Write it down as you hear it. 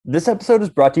This episode is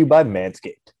brought to you by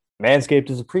Manscaped. Manscaped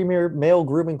is a premier male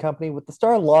grooming company with the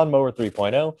Star Lawnmower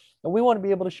 3.0, and we want to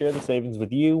be able to share the savings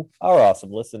with you, our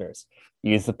awesome listeners.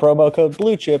 Use the promo code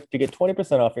BLUECHIP to get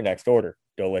 20% off your next order.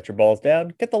 Don't let your balls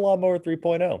down. Get the Lawnmower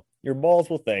 3.0. Your balls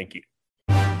will thank you.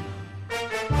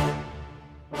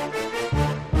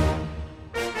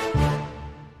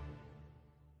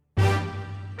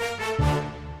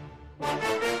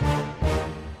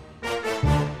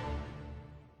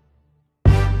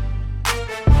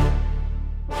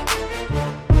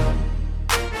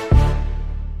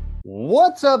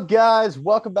 What's up, guys?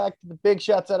 Welcome back to the Big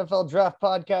Shots NFL Draft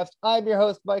Podcast. I'm your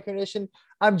host, Mike Carnation.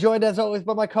 I'm joined, as always,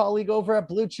 by my colleague over at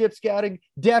Blue Chip Scouting,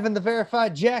 Devin, the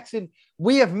Verified Jackson.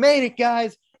 We have made it,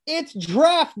 guys. It's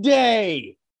draft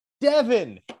day.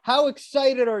 Devin, how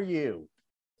excited are you?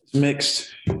 It's mixed.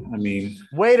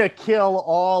 Way to kill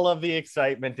all of the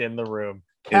excitement in the room.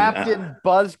 Captain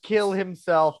Buzzkill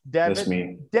himself, Devin. That's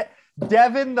me.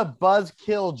 Devin the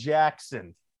Buzzkill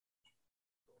Jackson.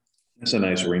 That's a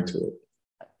nice ring to it.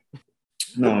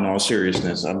 No, in all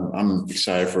seriousness, I'm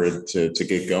excited for it to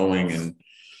get going. And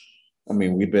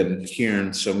we've been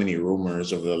hearing so many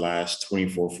rumors over the last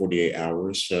 24, 48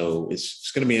 hours. So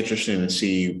it's going to be interesting to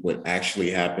see what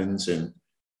actually happens. And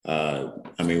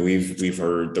we've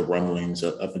heard the rumblings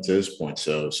up until this point.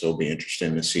 So it'll be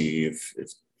interesting to see if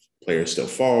players still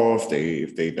fall,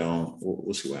 if they don't.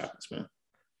 We'll see what happens, man.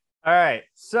 All right.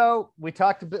 So we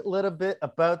talked little bit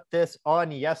about this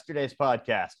on yesterday's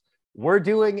podcast. We're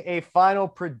doing a final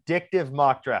predictive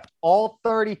mock draft, all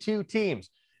 32 teams.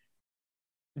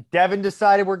 Devin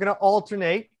decided we're going to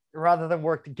alternate rather than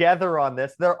work together on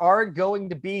this. There are going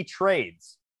to be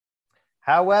trades.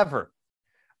 However,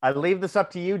 I leave this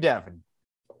up to you, Devin.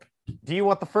 Do you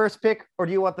want the first pick or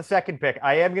do you want the second pick?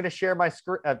 I am going to share my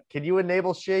screen. Can you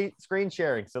enable screen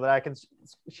sharing so that I can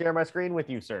share my screen with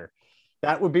you, sir?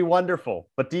 That would be wonderful.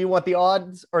 But do you want the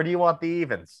odds or do you want the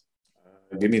evens?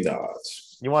 Give me the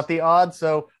odds. You want the odds?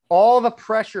 So all the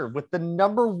pressure with the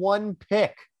number one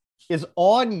pick is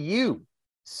on you,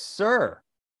 sir.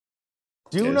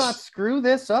 Do not screw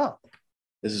this up.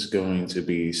 This is going to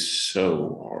be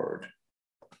so hard.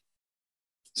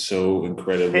 So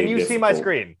incredibly Can you difficult. see my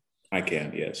screen? I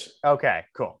can, yes. Okay,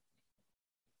 cool.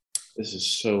 This is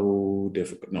so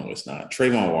difficult. No, it's not.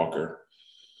 Trayvon Walker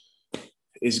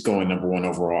is going number one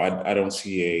overall. I don't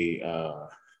see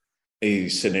a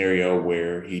scenario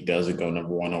where he doesn't go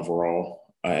number one overall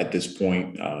at this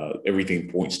point. Everything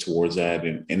points towards that,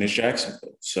 and it's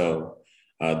Jacksonville. So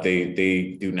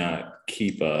they do not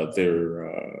keep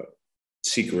their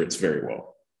secrets very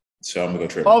well. So I'm gonna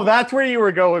go Trayvon. Oh, that's where you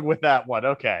were going with that one.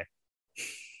 Okay.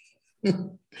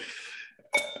 We'll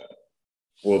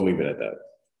leave it at that.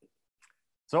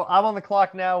 So I'm on the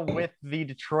clock now with the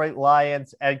Detroit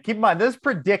Lions. And keep in mind, this is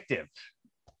predictive.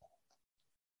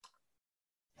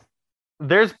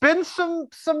 There's been some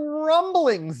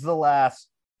rumblings the last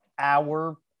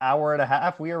hour and a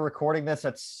half. We are recording this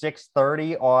at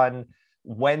 6:30 on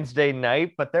Wednesday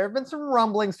night, but there have been some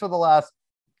rumblings for the last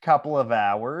couple of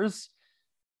hours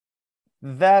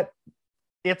that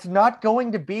it's not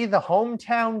going to be the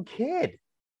hometown kid.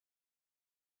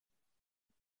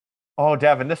 Oh,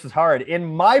 Devin, this is hard. In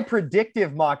my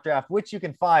predictive mock draft, which you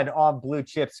can find on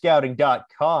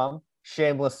bluechipscouting.com,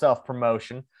 shameless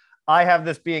self-promotion, I have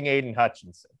this being Aiden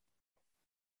Hutchinson.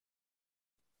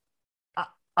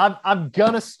 I'm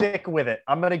going to stick with it.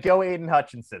 I'm going to go Aiden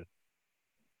Hutchinson.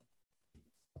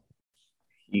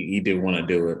 He didn't want to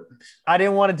do it. I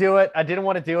didn't want to do it. I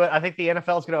think the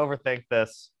NFL is going to overthink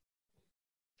this.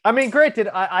 I mean, granted,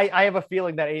 I have a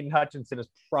feeling that Aiden Hutchinson is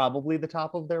probably the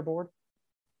top of their board.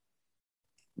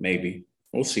 Maybe.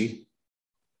 We'll see.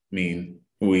 I mean,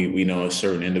 we know a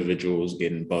certain individual is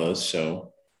getting buzzed,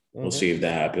 so we'll see if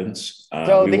that happens.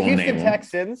 So the Houston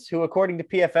Texans, who according to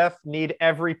PFF need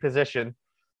every position,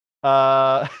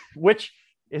 which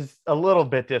is a little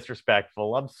bit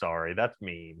disrespectful. I'm sorry. That's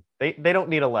mean. They don't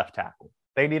need a left tackle.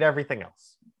 They need everything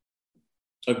else.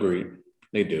 Agreed.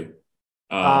 They do.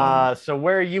 So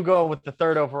where are you going with the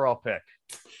third overall pick?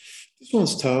 This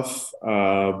one's tough,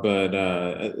 but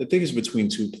I think it's between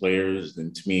two players.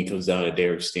 And to me, it comes down to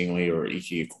Derek Stingley or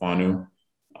Ike Ekwonu.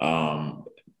 I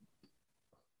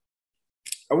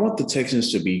want the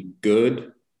Texans to be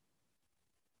good.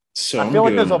 So I feel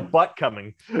like there's a butt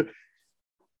coming.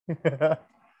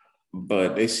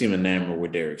 But they seem enamored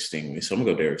with Derek Stingley. So I'm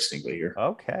going to go Derek Stingley here.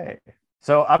 Okay.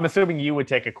 So I'm assuming you would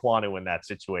take Ekwonu in that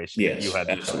situation. Yes, you had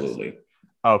absolutely.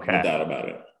 Okay. No doubt about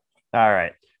it. All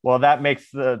right. Well, that makes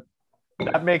the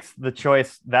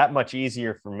choice that much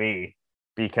easier for me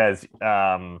because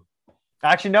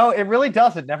actually, no, it really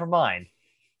doesn't. Never mind.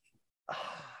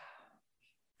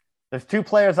 There's two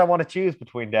players I want to choose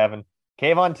between, Devin.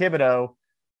 Kayvon Thibodeau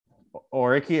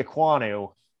or Ike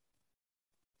Ekwonu.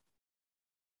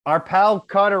 Our pal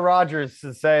Connor Rogers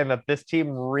is saying that this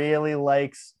team really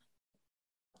likes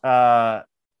Kayvon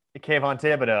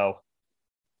Thibodeau.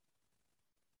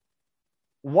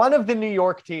 One of the New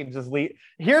York teams is lead.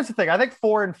 Here's the thing. I think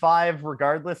 4 and 5,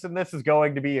 regardless in this, is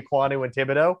going to be Ekwonu and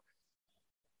Thibodeau.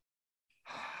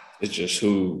 It's just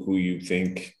who you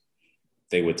think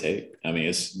they would take. I mean,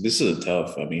 this is a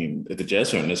tough. I mean, if the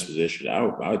Jets are in this position,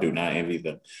 I do not envy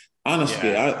them. Honestly,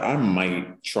 yeah. I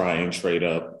might try and trade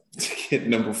up to get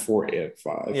number 4 and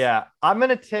 5. Yeah, I'm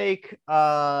gonna take.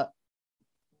 I'm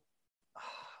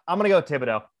gonna go with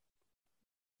Thibodeau.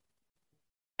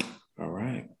 All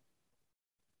right,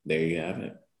 there you have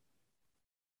it.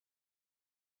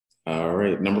 All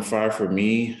right, number 5 for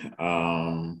me.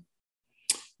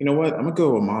 You know what? I'm gonna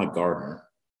go with Ahmad Gardner,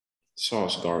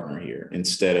 Sauce Gardner here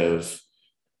instead of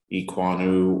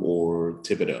Ekwonu or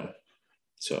Thibodeau.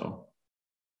 So,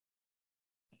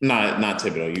 not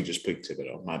Thibodeau. You just picked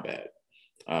Thibodeau. My bad.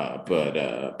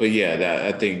 But yeah,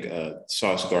 that I think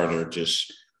Sauce Gardner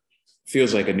just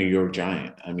feels like a New York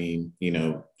Giant. I mean, you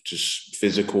know, just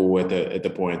physical at the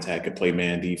point attack and play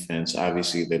man defense.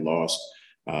 Obviously, they lost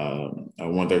one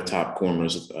of their top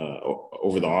corners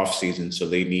over the offseason, so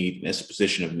they need that's a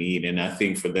position of need. And I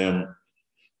think for them,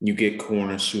 you get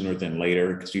corners sooner than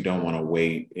later because you don't want to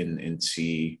wait and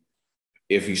see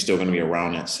if he's still going to be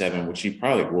around at 7, which he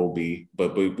probably will be.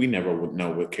 But we never would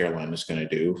know what Carolina's going to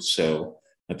do. So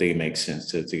I think it makes sense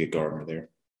to get Gardner there.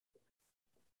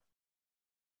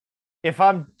 If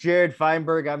I'm Jared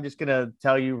Feinberg, I'm just going to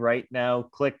tell you right now,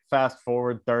 click fast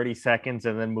forward 30 seconds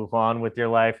and then move on with your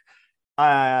life.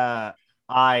 I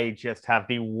just have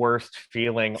the worst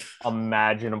feeling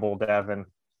imaginable, Devin.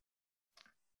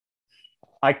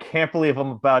 I can't believe I'm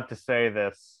about to say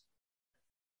this.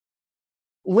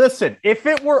 Listen, if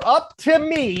it were up to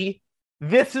me,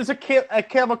 this is a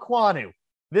Ekwonu.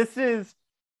 This is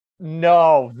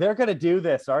no, they're going to do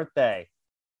this, aren't they?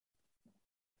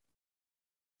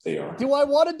 They are. Do I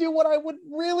want to do what I would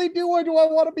really do, or do I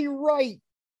want to be right?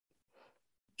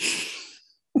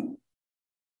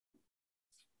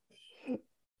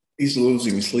 He's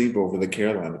losing sleep over the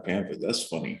Carolina Panthers. That's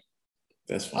funny.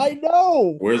 That's funny. I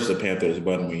know. Where's the Panthers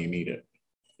button when you need it?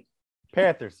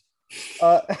 Panthers.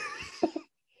 I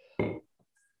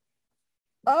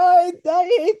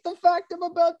hate the fact I'm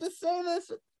about to say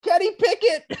this. Kenny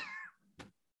Pickett.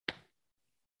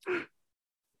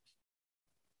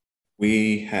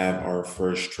 We have our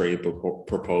first trade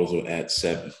proposal at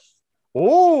 7.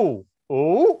 Ooh.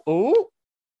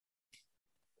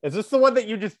 Is this the one that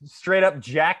you just straight up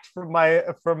jacked from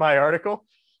my article?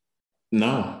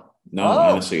 No,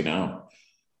 honestly, no.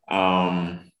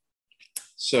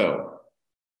 So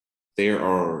there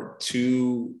are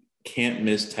 2 can't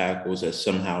miss tackles that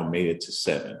somehow made it to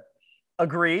 7.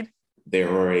 Agreed. There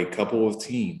are a couple of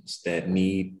teams that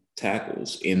need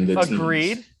tackles in the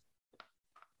Agreed. teams.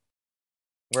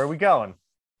 Where are we going?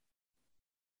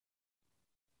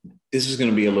 This is going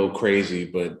to be a little crazy,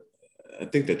 but I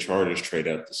think the Chargers trade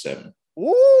up to 7.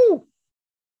 Ooh.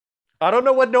 I don't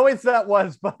know what noise that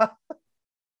was, but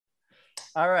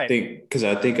all right. Because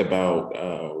I think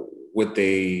about what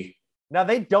they now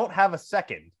they don't have a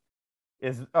second.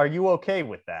 Are you okay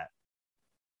with that?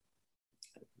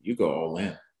 You go all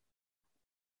in.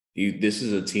 This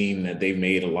is a team that they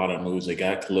made a lot of moves. They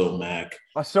got Khalil Mack.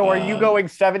 So are you going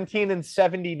 17 and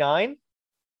 79?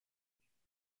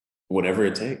 Whatever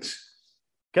it takes.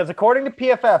 Because according to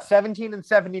PFF, 17 and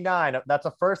 79, that's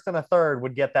a first and a third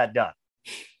would get that done.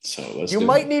 So you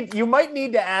might need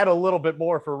to add a little bit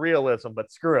more for realism,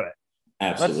 but screw it.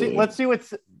 Absolutely. Let's see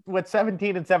what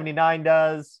 17 and 79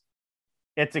 does.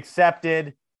 It's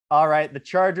accepted. All right, the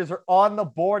Chargers are on the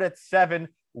board at 7.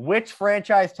 Which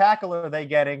franchise tackle are they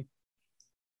getting?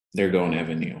 They're going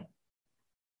Evan Neal.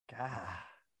 God.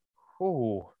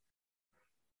 Ooh.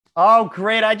 Oh,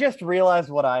 great. I just realized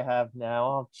what I have now.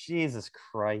 Oh, Jesus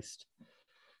Christ.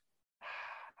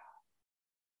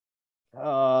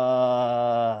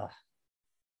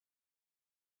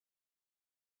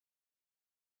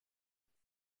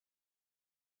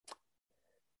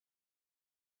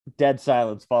 Dead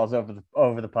silence falls over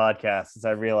the podcast as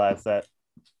I realize that.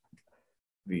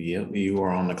 Yep, you are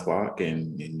on the clock,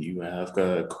 and you have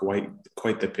quite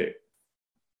the pick.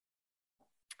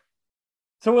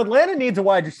 So Atlanta needs a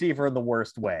wide receiver in the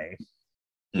worst way.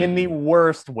 Mm-hmm. In the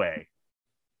worst way.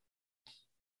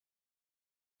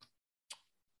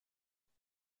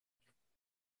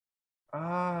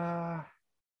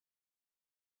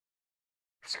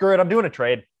 Screw it. I'm doing a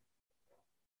trade.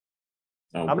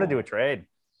 I'm going to do a trade.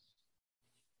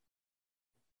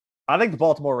 I think the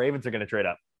Baltimore Ravens are going to trade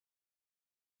up.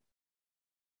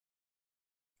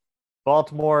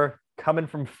 Baltimore coming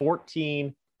from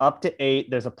 14 up to 8.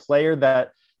 There's a player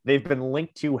that they've been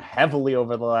linked to heavily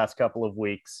over the last couple of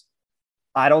weeks.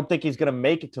 I don't think he's going to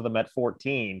make it to them at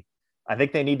 14. I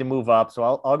think they need to move up. So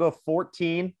I'll go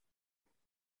 14,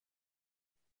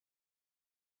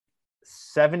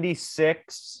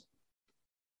 76,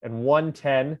 and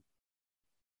 110.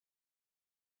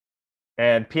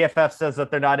 And PFF says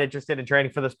that they're not interested in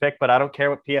trading for this pick, but I don't care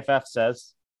what PFF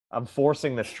says. I'm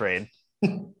forcing this trade.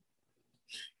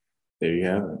 There you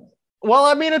have it. Well,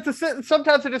 I mean,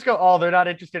 sometimes I just go, oh, they're not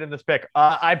interested in this pick.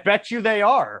 I bet you they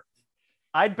are.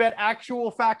 I'd bet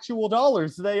actual factual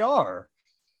dollars they are.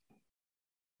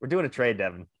 We're doing a trade,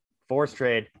 Devin. Forced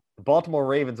trade. The Baltimore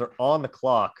Ravens are on the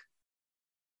clock.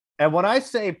 And when I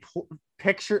say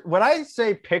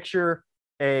picture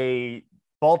a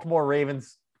Baltimore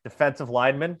Ravens defensive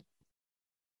lineman,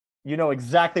 you know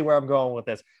exactly where I'm going with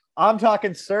this. I'm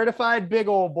talking certified big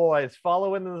old boys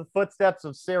following in the footsteps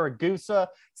of Saragusa,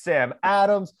 Sam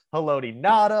Adams, Haloti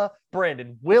Nada,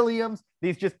 Brandon Williams,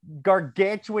 these just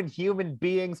gargantuan human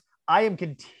beings. I am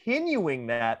continuing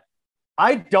that.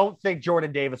 I don't think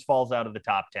Jordan Davis falls out of the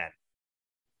top 10.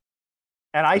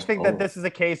 And I think that this is a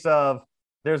case of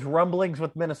there's rumblings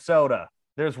with Minnesota.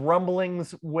 There's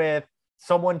rumblings with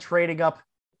someone trading up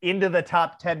into the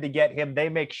top 10 to get him. They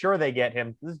make sure they get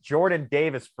him. This is Jordan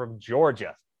Davis from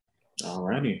Georgia.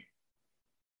 Alrighty.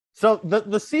 So the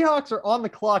Seahawks are on the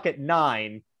clock at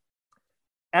 9,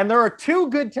 and there are 2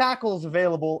 good tackles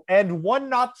available and 1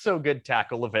 not so good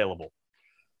tackle available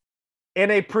in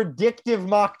a predictive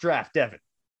mock draft, Devin.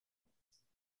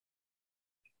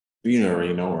 You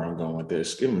already know where I'm going with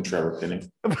this. Give him Trevor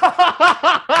Penning.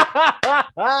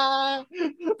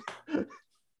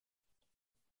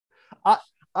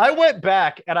 I went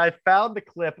back and I found the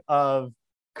clip of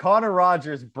Connor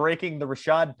Rogers breaking the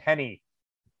Rashad Penny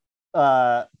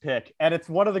pick, and it's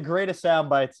one of the greatest sound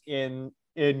bites in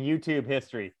YouTube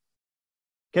history.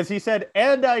 Because he said,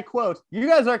 and I quote, "You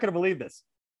guys aren't going to believe this.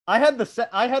 I had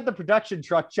the production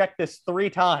truck check this 3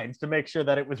 times to make sure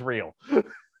that it was real."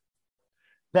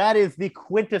 That is the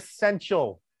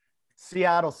quintessential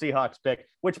Seattle Seahawks pick,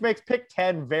 which makes pick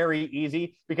 10 very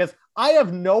easy because I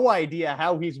have no idea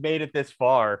how he's made it this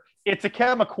far. It's a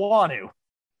Kemakwanu.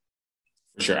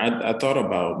 For sure. I thought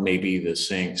about maybe the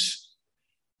Saints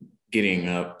getting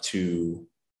up to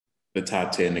the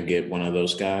top 10 to get one of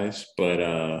those guys, but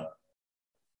I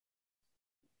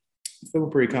feel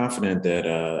pretty confident that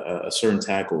a certain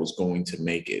tackle is going to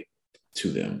make it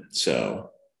to them.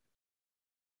 So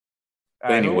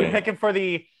anyway, who are we picking for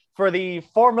the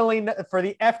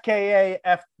FKA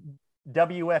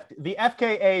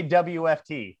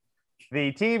WFT,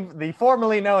 the team, the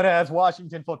formerly known as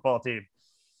Washington Football Team?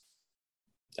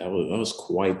 That was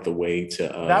quite the way to.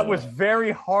 That was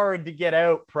very hard to get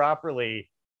out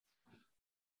properly.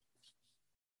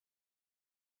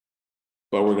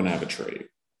 But we're gonna have a trade.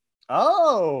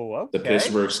 Oh, okay. The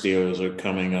Pittsburgh Steelers are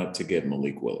coming up to get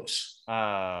Malik Willis.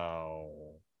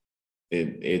 Oh.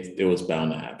 It was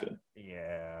bound to happen.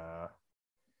 Yeah.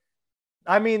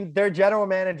 I mean, their general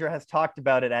manager has talked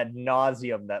about it ad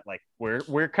nauseum that like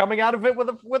we're coming out of it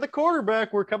with a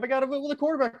quarterback. We're coming out of it with a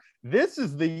quarterback. This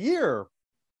is the year.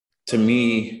 To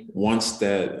me, once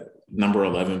that number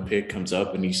 11 pick comes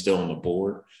up and he's still on the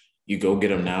board, you go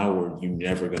get him now or you're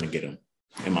never going to get him,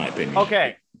 in my opinion.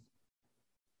 Okay.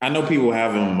 I know people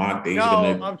have him mock days.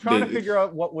 No, I'm trying to figure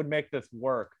out what would make this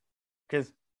work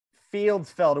because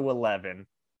Fields fell to 11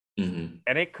 and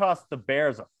it cost the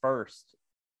Bears a first.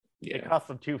 Yeah. It cost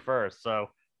them 2 firsts. So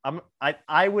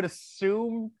I would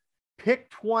assume pick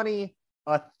 20,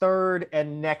 a third,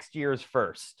 and next year's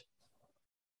first.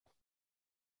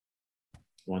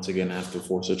 Once again, I have to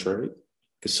force a trade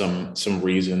because some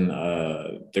reason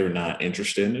they're not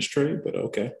interested in this trade, but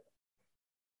okay.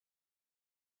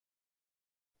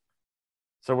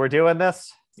 So we're doing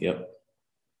this? Yep.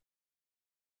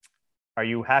 Are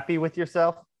you happy with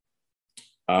yourself?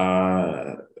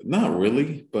 Not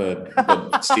really, but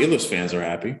Steelers fans are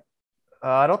happy.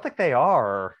 I don't think they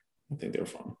are. I think they're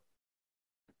fine.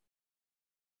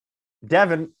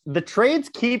 Devin, the trades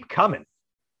keep coming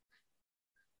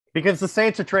because the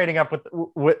Saints are trading up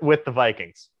with the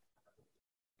Vikings.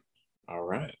 All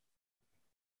right.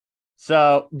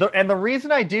 So the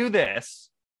reason I do this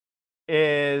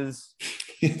is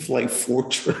it's like 4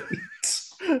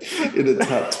 trades in the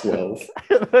top 12.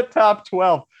 The top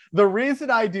 12. The reason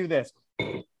I do this,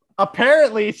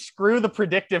 apparently, screw the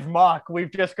predictive mock.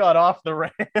 We've just got off the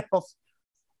rails.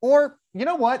 Or, you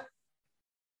know what?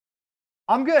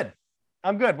 I'm good.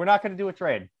 We're not going to do a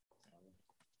trade.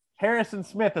 Harrison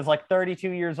Smith is like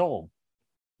 32 years old.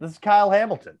 This is Kyle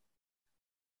Hamilton.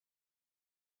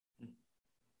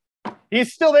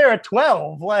 He's still there at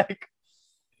 12. Like,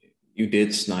 you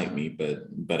did snipe me,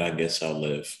 but I guess I'll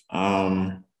live.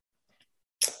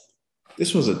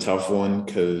 This was a tough one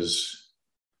because,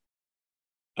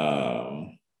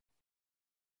 I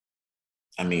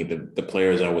mean, the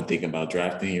players I would think about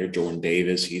drafting here, Jordan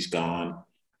Davis, he's gone.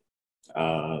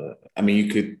 I mean,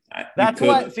 you could.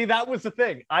 What. See, that was the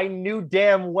thing. I knew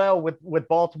damn well with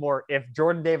Baltimore, if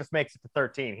Jordan Davis makes it to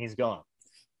 13, he's gone.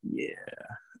 Yeah.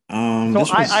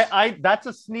 I that's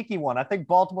a sneaky one. I think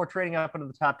Baltimore trading up into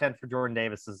the top 10 for Jordan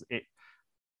Davis is it.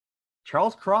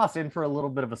 Charles Cross in for a little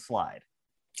bit of a slide.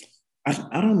 I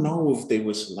don't know if they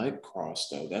would select Cross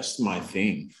though. That's my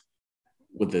thing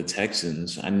with the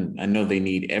Texans. I know they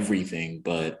need everything,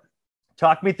 but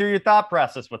talk me through your thought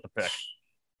process with the pick.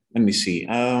 Let me see.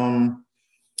 I'm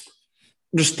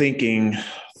just thinking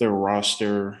their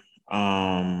roster.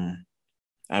 I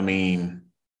mean,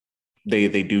 they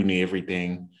do need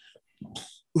everything.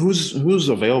 Who's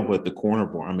available at the corner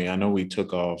board? I mean, I know we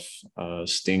took off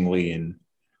Stingley and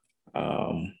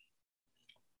I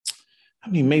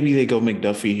mean, maybe they go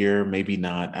McDuffie here, maybe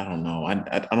not. I don't know.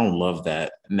 I don't love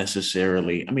that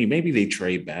necessarily. I mean, maybe they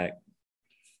trade back.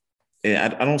 I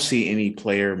don't see any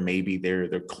player maybe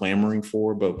they're clamoring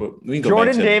for, but we can go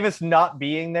Jordan back to Davis not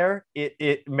being there,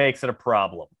 it makes it a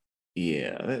problem.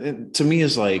 Yeah, to me,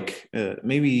 it's like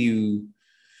maybe you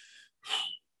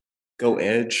go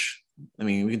edge. I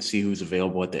mean, we can see who's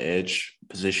available at the edge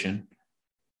position,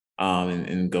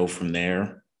 and go from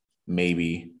there.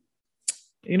 Maybe,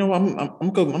 I'm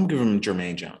giving him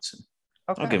Jermaine Johnson.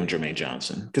 Okay. I'll give him Jermaine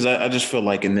Johnson because I just feel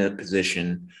like in that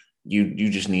position, you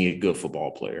just need a good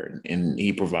football player, and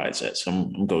he provides that. So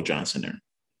I'm gonna go Johnson there.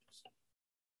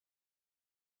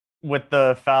 With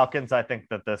the Falcons, I think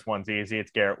that this one's easy.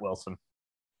 It's Garrett Wilson.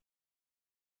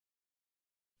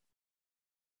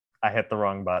 I hit the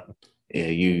wrong button. Yeah,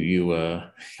 you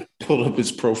pulled up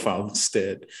his profile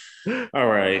instead. All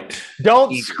right.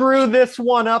 Don't screw this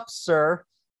one up, sir.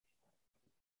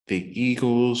 The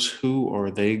Eagles, who are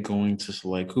they going to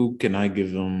select? Who can I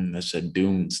give them that's a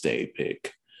doomsday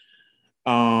pick?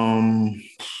 Scroll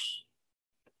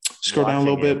down a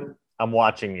little bit. I'm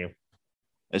watching you.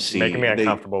 Let's see. Making me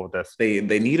uncomfortable with this. They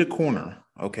need a corner,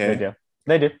 okay?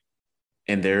 They do.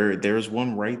 And there's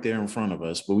one right there in front of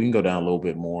us, but we can go down a little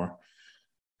bit more.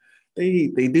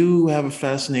 They do have a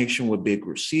fascination with big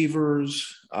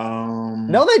receivers.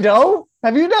 No, they don't.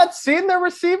 Have you not seen their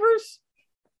receivers?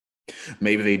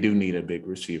 Maybe they do need a big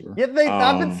receiver. Yeah,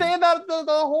 I've been saying that the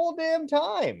whole damn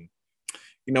time.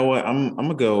 You know what? I'm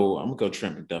gonna go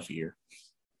Trent McDuffie here.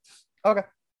 Okay,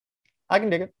 I can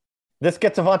dig it. This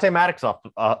gets Avonte Maddox off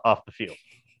the field.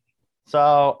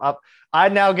 So I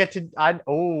now get to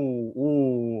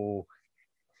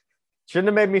shouldn't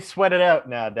have made me sweat it out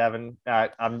now, Devin.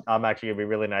 I'm actually gonna be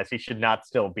really nice. He should not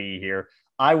still be here.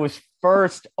 I was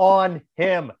first on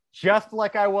him, just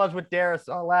like I was with Darius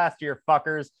last year,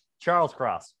 fuckers. Charles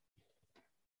Cross.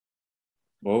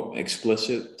 Well,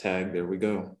 explicit tag. There we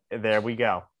go. There we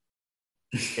go.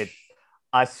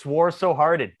 I swore so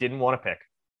hard it didn't want to pick.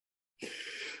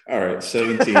 All right,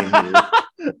 17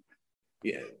 here.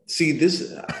 Yeah. See,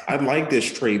 I like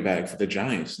this trade back for the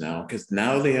Giants now because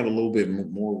now they have a little bit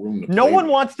more room to play. No one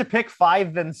wants to pick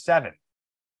 5 than 7.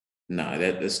 No,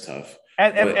 that's tough.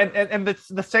 And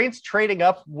the Saints trading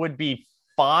up would be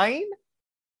fine,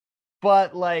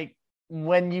 but like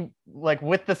when you like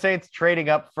with the Saints trading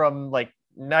up from like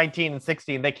 19 and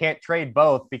 16, they can't trade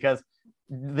both because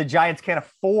the Giants can't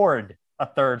afford a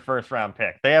third first round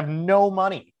pick. They have no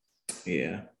money.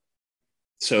 Yeah.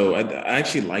 So I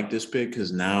actually like this pick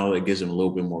because now it gives them a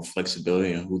little bit more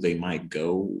flexibility on who they might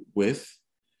go with.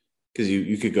 Because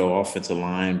you could go offensive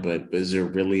line, but is there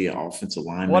really an offensive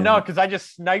line? Well, no, because I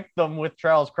just sniped them with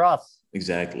Charles Cross.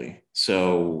 Exactly.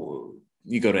 So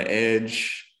you go to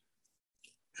edge.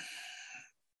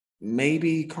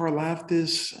 Maybe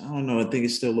Karlaftis. I don't know. I think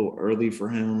it's still a little early for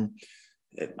him.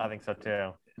 I think so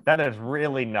too. That is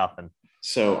really nothing.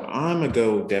 So I'm gonna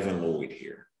go Devin Lloyd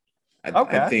here.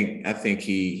 I think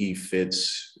he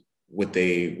fits what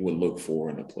they would look for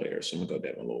in a player. So I'm gonna go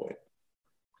Devin Lloyd.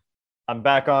 I'm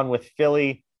back on with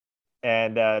Philly,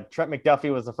 and Trent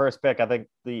McDuffie was the first pick. I think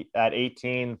at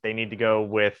 18 they need to go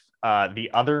with the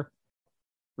other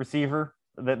receiver,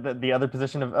 the other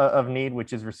position of need,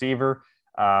 which is receiver.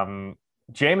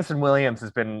 Jameson Williams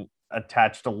has been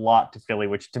attached a lot to Philly,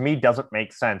 which to me doesn't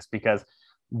make sense because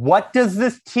what is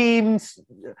this team's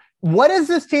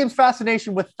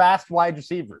fascination with fast wide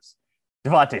receivers?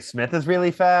 Devontae Smith is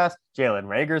really fast. Jalen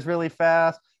Reagor is really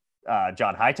fast.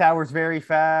 John Hightower's very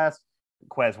fast.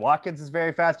 Quez Watkins is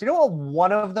very fast. You know what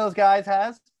one of those guys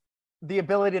has? The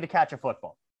ability to catch a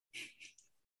football.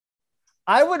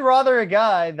 I would rather a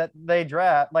guy that they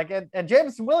draft, like, and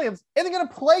Jameson Williams isn't going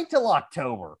to play till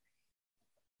October.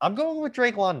 I'm going with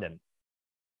Drake London.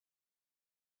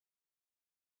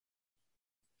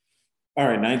 All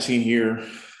right, 19 here.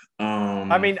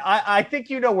 I mean, I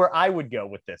think you know where I would go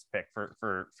with this pick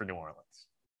for New Orleans.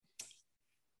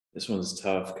 This one's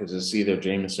tough because it's either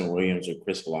Jameson Williams or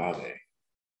Chris Olave,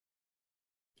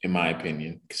 in my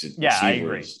opinion. Because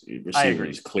receiver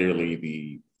is clearly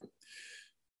the.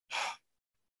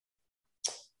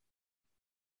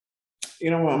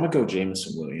 You know what? I'm gonna go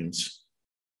Jameson Williams.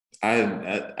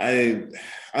 I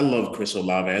love Chris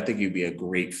Olave. I think he'd be a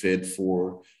great fit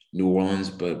for New Orleans,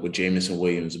 but what Jameson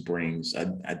Williams brings,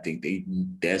 I think they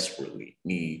desperately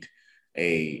need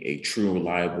a true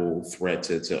reliable threat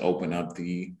to open up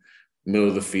the middle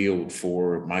of the field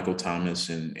for Michael Thomas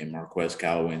and Marquez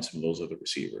Callaway and some of those other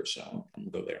receivers. So I'm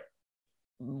gonna go there.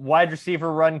 Wide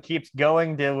receiver run keeps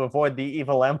going to avoid the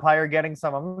evil empire getting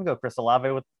some. I'm gonna go Chris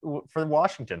Olave for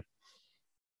Washington.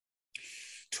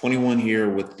 21 here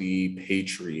with the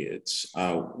Patriots.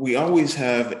 We always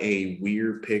have a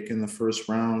weird pick in the first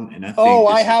round, and I think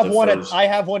I have one. I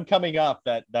have one coming up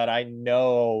that I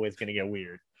know is going to get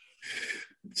weird.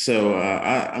 So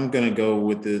I'm going to go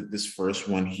with this first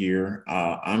one here.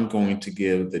 I'm going to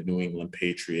give the New England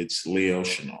Patriots Leo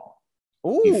Chenal.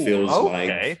 Ooh,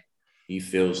 he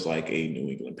feels like a New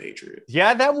England Patriot.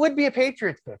 Yeah, that would be a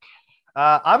Patriots pick.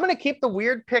 I'm going to keep the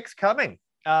weird picks coming.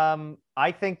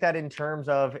 I think that in terms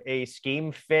of a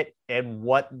scheme fit and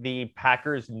what the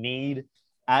Packers need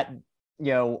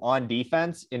on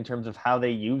defense in terms of how they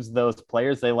use those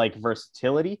players, they like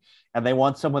versatility and they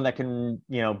want someone that can,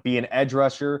 be an edge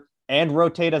rusher and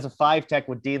rotate as a 5-tech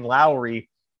with Dean Lowry.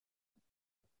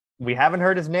 We haven't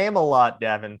heard his name a lot,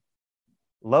 Devin.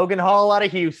 Logan Hall out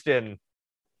of Houston.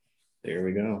 There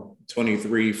we go.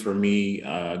 23 for me.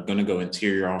 Gonna go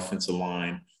interior offensive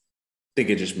line. I think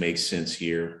it just makes sense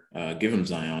here. Give him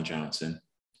Zion Johnson.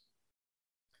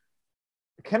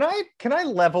 Can I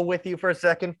level with you for a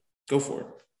second? Go for it.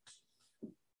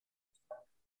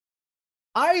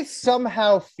 I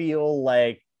somehow feel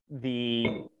like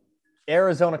the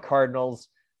Arizona Cardinals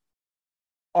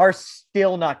are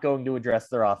still not going to address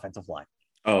their offensive line.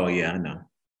 Oh, yeah, I know.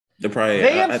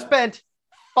 They have spent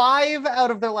 5 out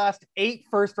of their last 8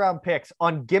 first-round picks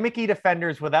on gimmicky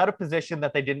defenders without a position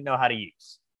that they didn't know how to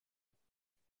use.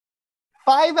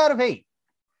 5 out of 8.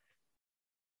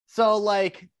 So,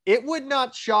 it would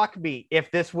not shock me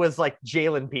if this was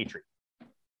Jalen Petrie.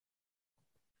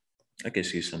 I could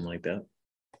see something like that.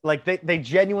 They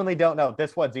genuinely don't know.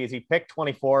 This one's easy. Pick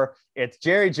 24. It's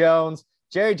Jerry Jones.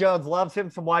 Jerry Jones loves him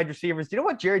some wide receivers. Do you know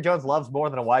what Jerry Jones loves more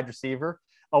than a wide receiver?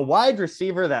 A wide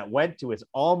receiver that went to his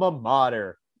alma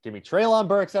mater. Give me Treylon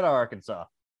Burks out of Arkansas.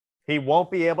 He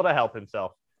won't be able to help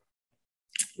himself.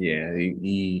 Yeah,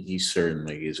 he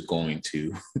certainly is going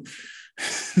to.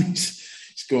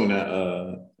 He's going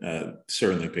to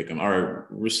certainly pick him. All right,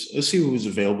 let's see who's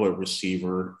available at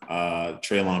receiver.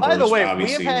 Treylon Burks. By the way,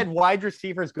 obviously. We have had wide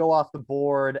receivers go off the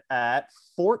board at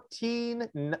 14,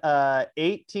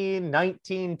 18,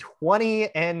 19,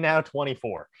 20, and now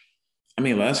 24. I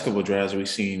mean, last couple of drafts, we've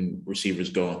seen receivers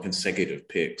go on consecutive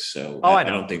picks. So I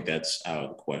don't think that's out of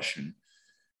the question.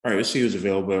 All right, let's see who's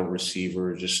available at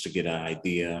receiver just to get an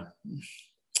idea.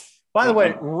 By the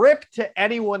way, rip to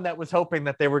anyone that was hoping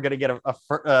that they were going to get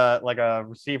a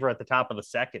receiver at the top of the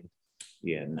second.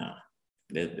 Yeah, nah.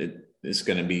 It's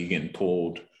going to be getting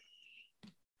pulled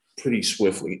pretty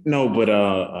swiftly. No, but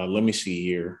let me see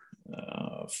here.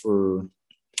 You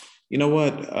know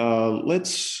what?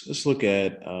 Let's look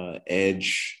at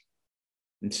edge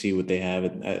and see what they have.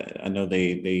 I know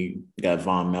they got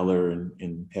Von Miller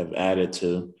and have added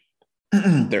to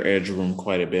their edge room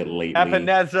quite a bit lately.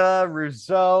 Epineza,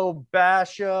 Rousseau,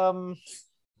 Basham.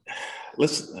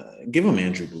 Let's give them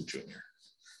Andrew Booth Jr.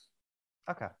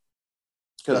 Okay.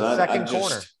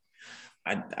 Because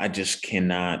I just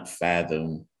cannot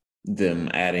fathom them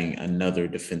adding another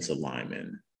defensive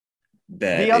lineman.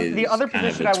 The other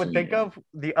position I would think of,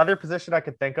 the other position I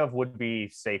could think of would be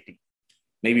safety.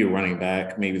 Maybe a running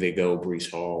back. Maybe they go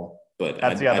Breece Hall. But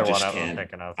that's the other one I'm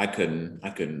thinking of. I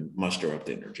couldn't muster up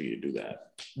the energy to do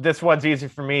that. This one's easy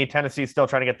for me. Tennessee's still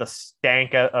trying to get the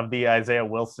stank of the Isaiah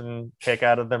Wilson kick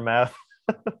out of their mouth.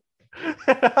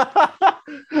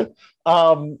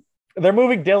 They're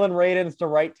moving Dylan Radins to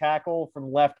right tackle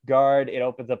from left guard. It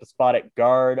opens up a spot at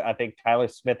guard. I think Tyler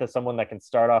Smith is someone that can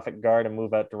start off at guard and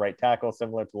move out to right tackle,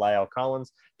 similar to Lyle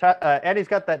Collins. And he's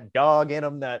got that dog in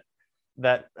him that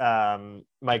that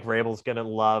Mike Vrabel's going to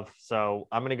love. So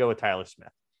I'm going to go with Tyler Smith.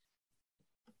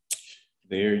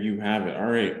 There you have it. All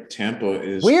right. Tampa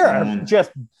is we are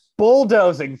just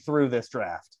bulldozing through this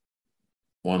draft.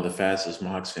 One of the fastest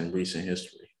mocks in recent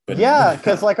history. But yeah,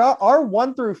 because like our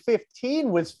 1 through 15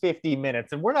 was 50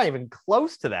 minutes, and we're not even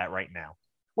close to that right now.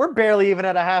 We're barely even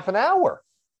at a half an hour.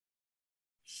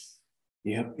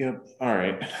 Yep. All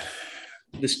right.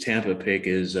 This Tampa pick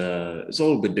is it's a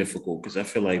little bit difficult because I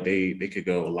feel like they could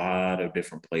go a lot of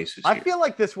different places. I feel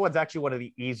like this one's actually one of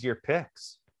the easier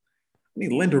picks. I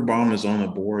mean, Linderbaum is on the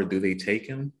board. Do they take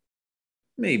him?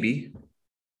 Maybe.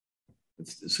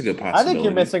 It's a good possibility. I think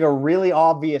you're missing a really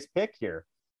obvious pick here.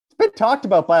 It's been talked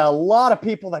about by a lot of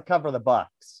people that cover the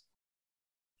Bucs.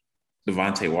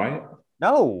 Devontae Wyatt?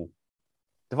 No.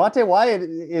 Devontae Wyatt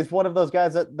is one of those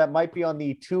guys that might be on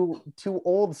the too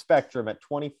old spectrum at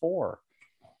 24.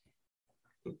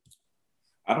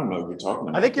 I don't know what you're talking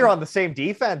about. I think you're on the same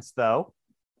defense, though.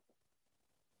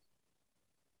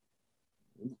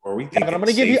 Are we thinking but I'm going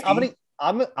to give you. I'm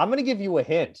going to give you a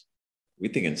hint. We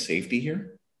thinking safety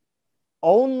here?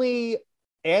 Only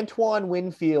Antoine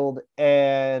Winfield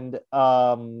and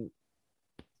the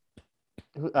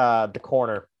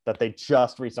corner that they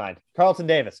just re-signed, Carlton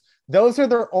Davis. Those are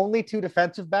their only 2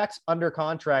 defensive backs under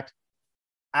contract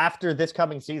after this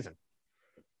coming season.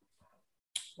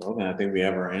 Well, then I think we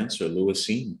have our answer, Lewis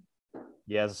Seam.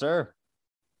 Yes, sir.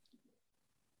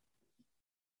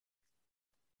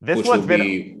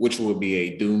 Which would be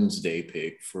a doomsday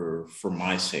pick for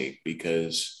my sake,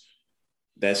 because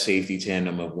that safety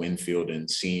tandem of Winfield and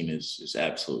Seam is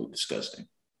absolutely disgusting.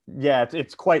 Yeah,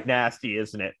 it's quite nasty,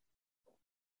 isn't it?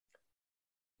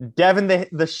 Devin,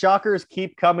 the Shockers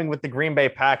keep coming with the Green Bay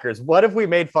Packers. What have we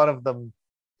made fun of them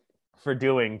for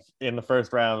doing in the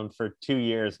first round for 2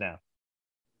 years now?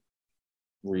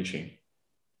 Reaching.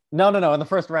 No. In the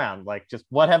first round, like, just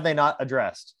what have they not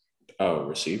addressed? Oh,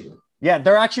 receiver. Yeah,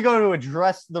 they're actually going to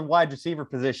address the wide receiver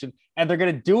position, and they're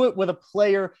going to do it with a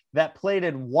player that played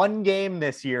in 1 game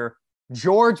this year,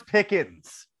 George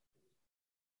Pickens.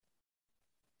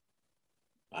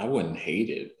 I wouldn't hate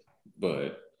it,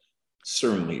 but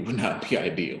certainly would not be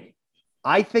ideal.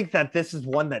 I think that this is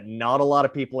one that not a lot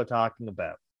of people are talking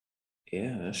about.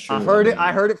 Yeah, that's true.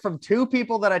 I heard it from 2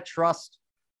 people that I trust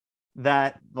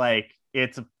that, like,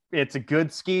 it's a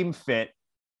good scheme fit.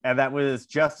 And that was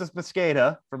Justice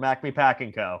Mosqueda from Acme Pack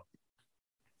 & Co.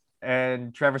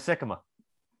 and Trevor Sikkema.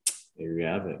 There you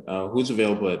have it. Who's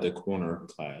available at the corner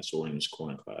class or in this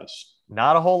corner class?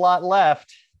 Not a whole lot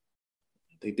left.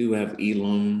 They do have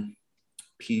Elam,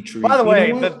 Petrie. By the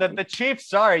way, the Chiefs,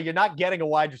 sorry, you're not getting a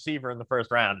wide receiver in the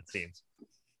first round, it seems.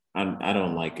 I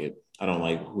don't like it. I don't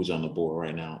like who's on the board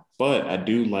right now. But I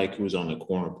do like who's on the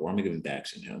corner board. I'm going to give him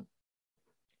Daxton Hill.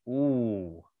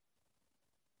 Ooh.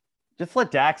 Just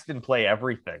let Daxton play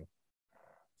everything.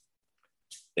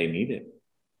 They need it.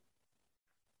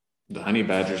 The Honey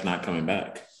Badger's not coming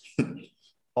back.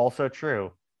 Also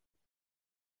true.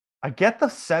 I get the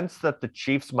sense that the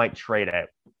Chiefs might trade out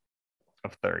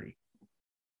of 30.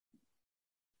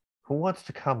 Who wants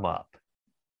to come up?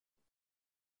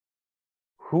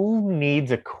 Who needs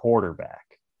a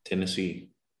quarterback? Tennessee.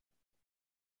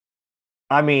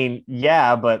 I mean,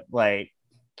 yeah, but like,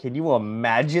 can you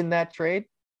imagine that trade?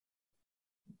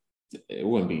 It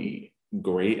wouldn't be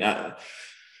great.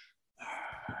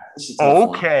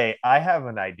 Okay, I have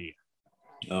an idea.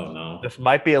 Oh, no. This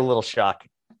might be a little shocking,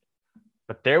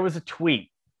 but there was a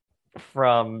tweet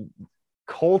from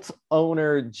Colts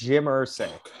owner Jim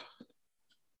Irsay.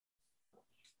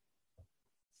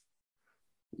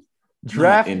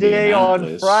 Draft day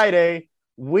on Friday.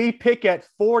 We pick at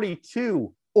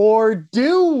 42, or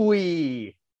do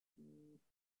we?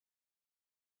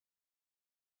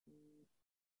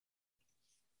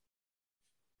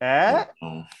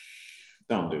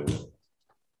 Don't do it.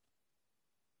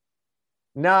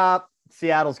 Nah,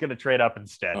 Seattle's going to trade up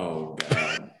instead. Oh,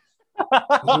 God.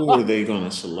 Who are they going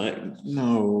to select?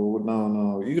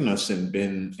 No. You're going to send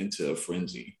Ben into a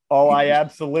frenzy. Oh, I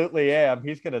absolutely am.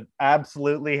 He's going to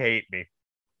absolutely hate me.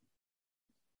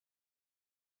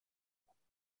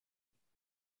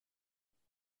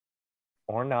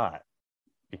 Or not.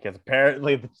 Because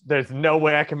apparently there's no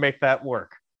way I can make that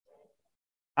work.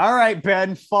 All right,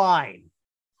 Ben, fine.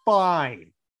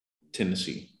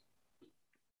 Tennessee.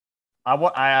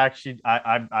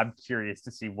 I'm curious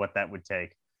to see what that would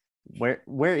take.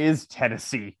 Where is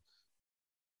Tennessee?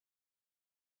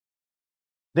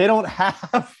 They don't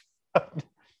have.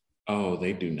 Oh,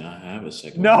 they do not have a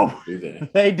second. No, one, do they?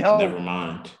 They don't. Never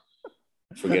mind.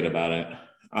 Forget about it.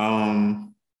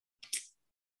 I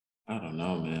don't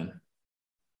know, man.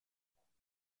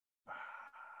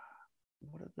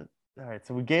 All right,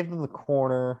 so we gave them the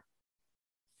corner.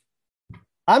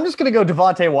 I'm just going to go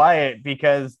Devontae Wyatt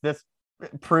because this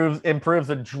improves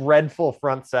a dreadful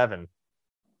front seven.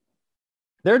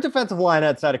 Their defensive line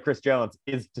outside of Chris Jones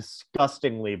is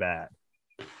disgustingly bad.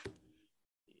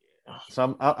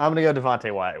 So I'm going to go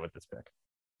Devontae Wyatt with this pick.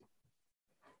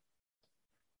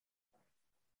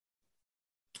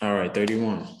 All right,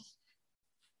 31.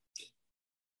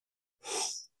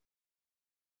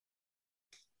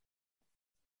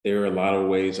 There are a lot of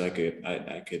ways I could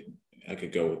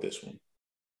go with this one.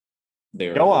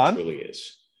 There truly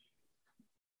is.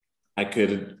 I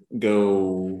could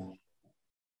go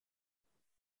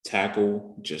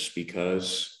tackle just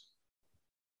because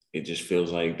it just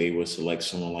feels like they would select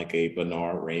someone like a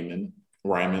Bernard Ryman,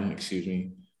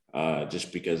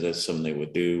 just because that's something they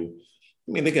would do.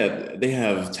 I mean, they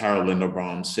have Tyler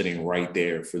Linderbaum sitting right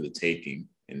there for the taking,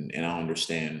 and I don't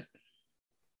understand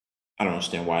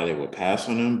why they would pass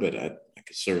on him, but I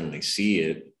could certainly see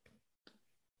it.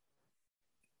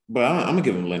 But I'm gonna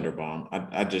give him Linderbaum.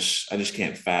 I just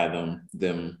can't fathom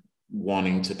them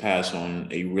wanting to pass on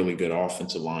a really good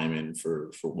offensive lineman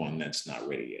for one that's not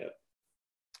ready yet.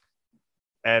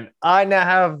 And I now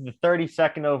have the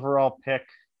 32nd overall pick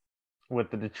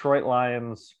with the Detroit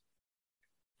Lions.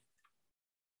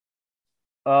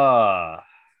 I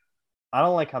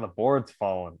don't like how the board's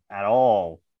fallen at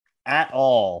all. At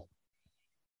all.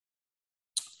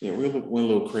 Yeah, we went a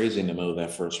little crazy in the middle of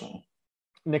that first one.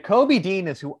 Nakobe Dean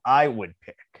is who I would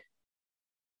pick.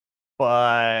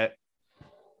 But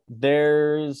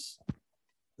there's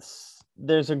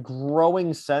a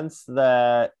growing sense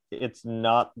that it's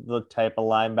not the type of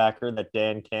linebacker that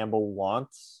Dan Campbell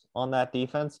wants on that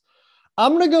defense.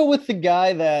 I'm going to go with the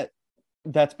guy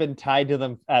that's been tied to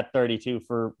them at 32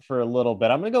 for a little bit.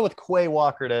 I'm going to go with Quay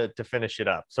Walker to finish it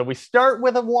up. So we start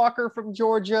with a Walker from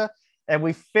Georgia and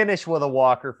we finish with a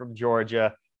Walker from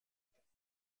Georgia.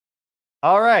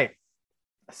 All right.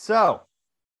 So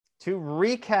to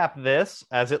recap this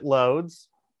as it loads,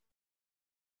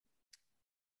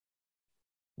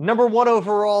 number 1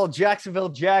 overall, Jacksonville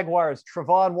Jaguars,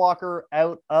 Travon Walker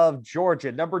out of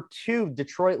Georgia. Number 2,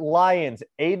 Detroit Lions,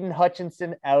 Aiden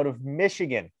Hutchinson out of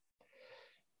Michigan.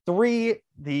 3,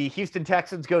 the Houston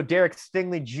Texans go Derek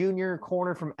Stingley Jr.,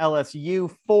 corner from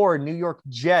LSU. 4, New York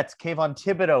Jets, Kayvon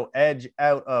Thibodeau, edge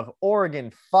out of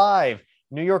Oregon. 5,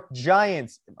 New York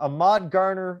Giants, Ahmad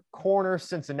Garner, corner,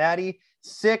 Cincinnati.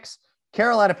 6,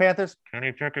 Carolina Panthers,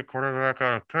 Kenny Pickett, quarterback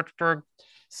out of Pittsburgh.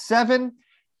 7,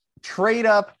 trade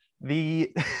up,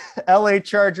 the LA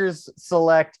Chargers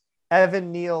select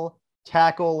Evan Neal,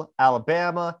 tackle,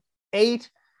 Alabama. 8,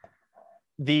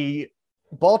 the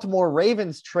Baltimore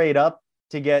Ravens trade up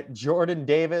to get Jordan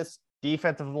Davis,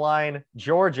 defensive line,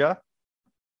 Georgia.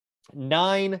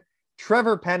 9,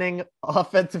 Trevor Penning,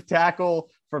 offensive tackle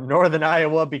from Northern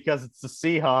Iowa because it's the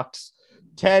Seahawks.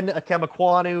 10, Akema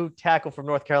Kwanu, tackle from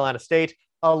North Carolina State.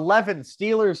 11,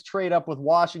 Steelers trade up with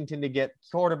Washington to get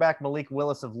quarterback Malik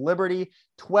Willis of Liberty.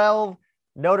 12,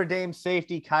 Notre Dame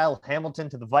safety Kyle Hamilton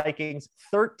to the Vikings.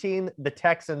 13, the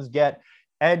Texans get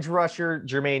edge rusher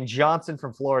Jermaine Johnson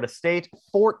from Florida State.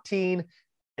 14,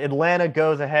 Atlanta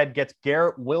goes ahead, gets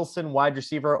Garrett Wilson, wide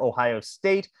receiver, Ohio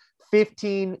State.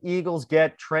 15, Eagles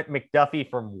get Trent McDuffie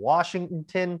from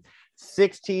Washington.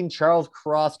 16, Charles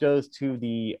Cross goes to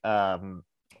the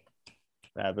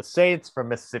Saints from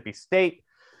Mississippi State.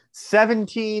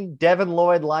 17, Devin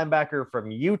Lloyd, linebacker from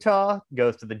Utah,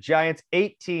 goes to the Giants.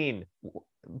 18,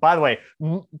 by the way,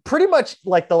 pretty much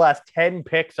like the last 10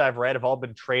 picks I've read have all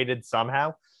been traded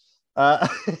somehow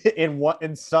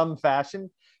in some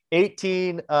fashion.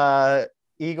 18,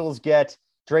 Eagles get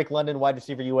Drake London, wide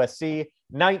receiver, USC.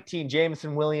 19,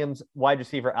 Jameson Williams, wide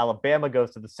receiver, Alabama,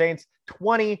 goes to the Saints.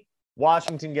 20,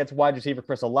 Washington gets wide receiver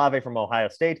Chris Olave from Ohio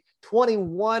State.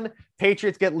 21,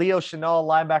 Patriots get Leo Chenal,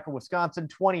 linebacker, Wisconsin.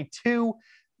 22,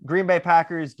 Green Bay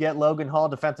Packers get Logan Hall,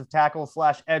 defensive tackle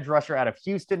 / edge rusher out of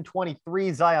Houston.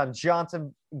 23, Zion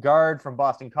Johnson, guard from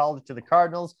Boston College to the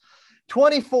Cardinals.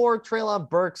 24, Treylon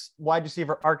Burks, wide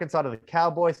receiver, Arkansas to the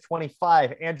Cowboys.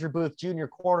 25, Andrew Booth Jr.,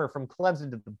 corner from Clemson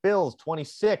to the Bills.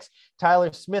 26,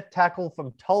 Tyler Smith, tackle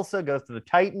from Tulsa, goes to the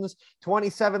Titans.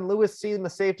 27, Lewis Seaman, the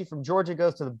safety from Georgia,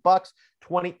 goes to the Bucks.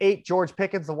 28, George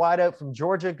Pickens, the wideout from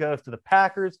Georgia, goes to the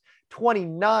Packers.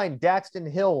 29,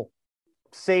 Daxton Hill,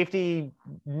 safety,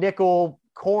 nickel,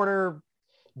 corner,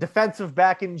 defensive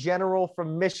back in general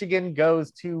from Michigan,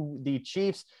 goes to the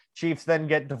Chiefs. Chiefs then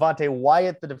get Devontae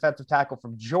Wyatt, the defensive tackle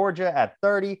from Georgia, at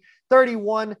 30.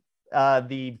 31,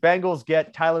 the Bengals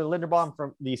get Tyler Linderbaum,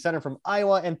 from the center from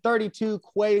Iowa. And 32,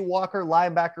 Quay Walker,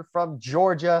 linebacker from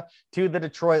Georgia, to the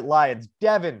Detroit Lions.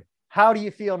 Devin, how do you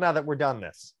feel now that we're done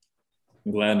this?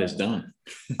 I'm glad it's done.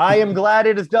 I am glad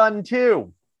it is done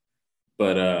too.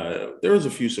 But there was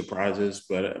a few surprises,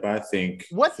 but I think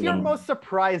What's for your them, most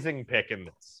surprising pick in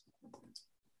this?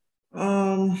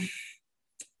 um,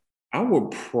 I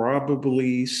would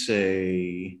probably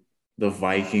say the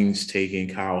Vikings taking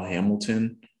Kyle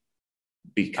Hamilton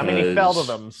I mean, he fell to because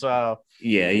them, so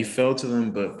yeah, he fell to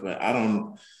them, but I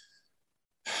don't.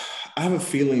 I have a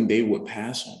feeling they would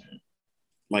pass on him.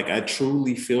 Like I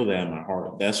truly feel that in my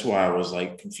heart. That's why I was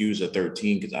like confused at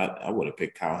 13 because I would have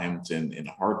picked Kyle Hamilton in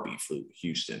a heartbeat for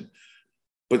Houston.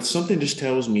 But something just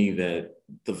tells me that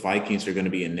the Vikings are going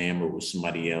to be enamored with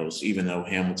somebody else, even though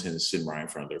Hamilton is sitting right in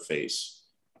front of their face.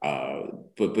 Uh,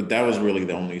 but that was really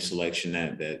the only selection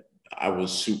that I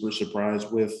was super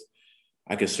surprised with.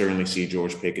 I could certainly see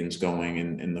George Pickens going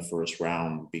in the first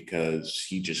round because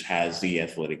he just has the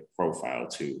athletic profile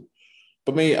too.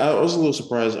 But me, I was a little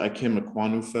surprised Kim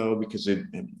Aquanu fell because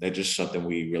that's just something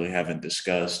we really haven't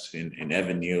discussed. And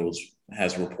Evan Neals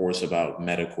has reports about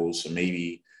medical, so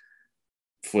maybe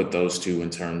flip those two in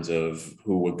terms of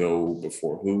who would go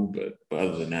before who. But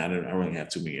other than that, I don't really have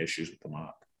too many issues with the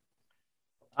mock.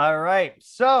 all right.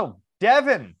 So,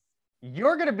 Devin,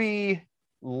 you're going to be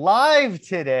live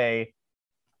today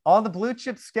on the Blue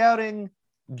Chip Scouting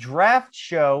Draft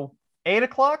Show, 8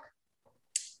 o'clock.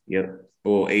 Yep.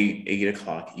 Well, eight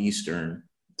o'clock Eastern,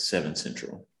 7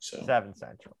 Central. So 7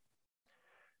 Central.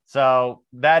 So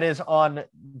that is on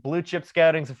Blue Chip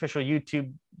Scouting's official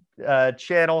YouTube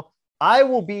channel. I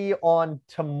will be on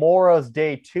tomorrow's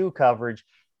day 2 coverage.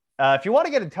 If you want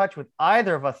to get in touch with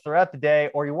either of us throughout the day,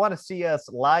 or you want to see us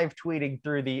live tweeting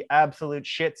through the absolute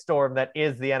shitstorm that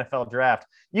is the NFL draft,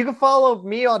 you can follow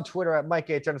me on Twitter at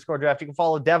MikeH_draft. You can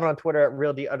follow Devin on Twitter at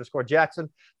RealD_Jackson.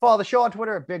 Follow the show on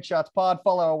Twitter at Big Shots Pod.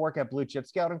 Follow our work at Blue Chip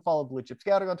Scouting. Follow Blue Chip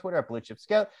Scouting on Twitter at Blue Chip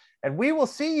Scout. And we will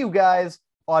see you guys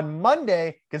on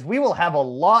Monday because we will have a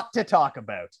lot to talk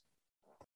about.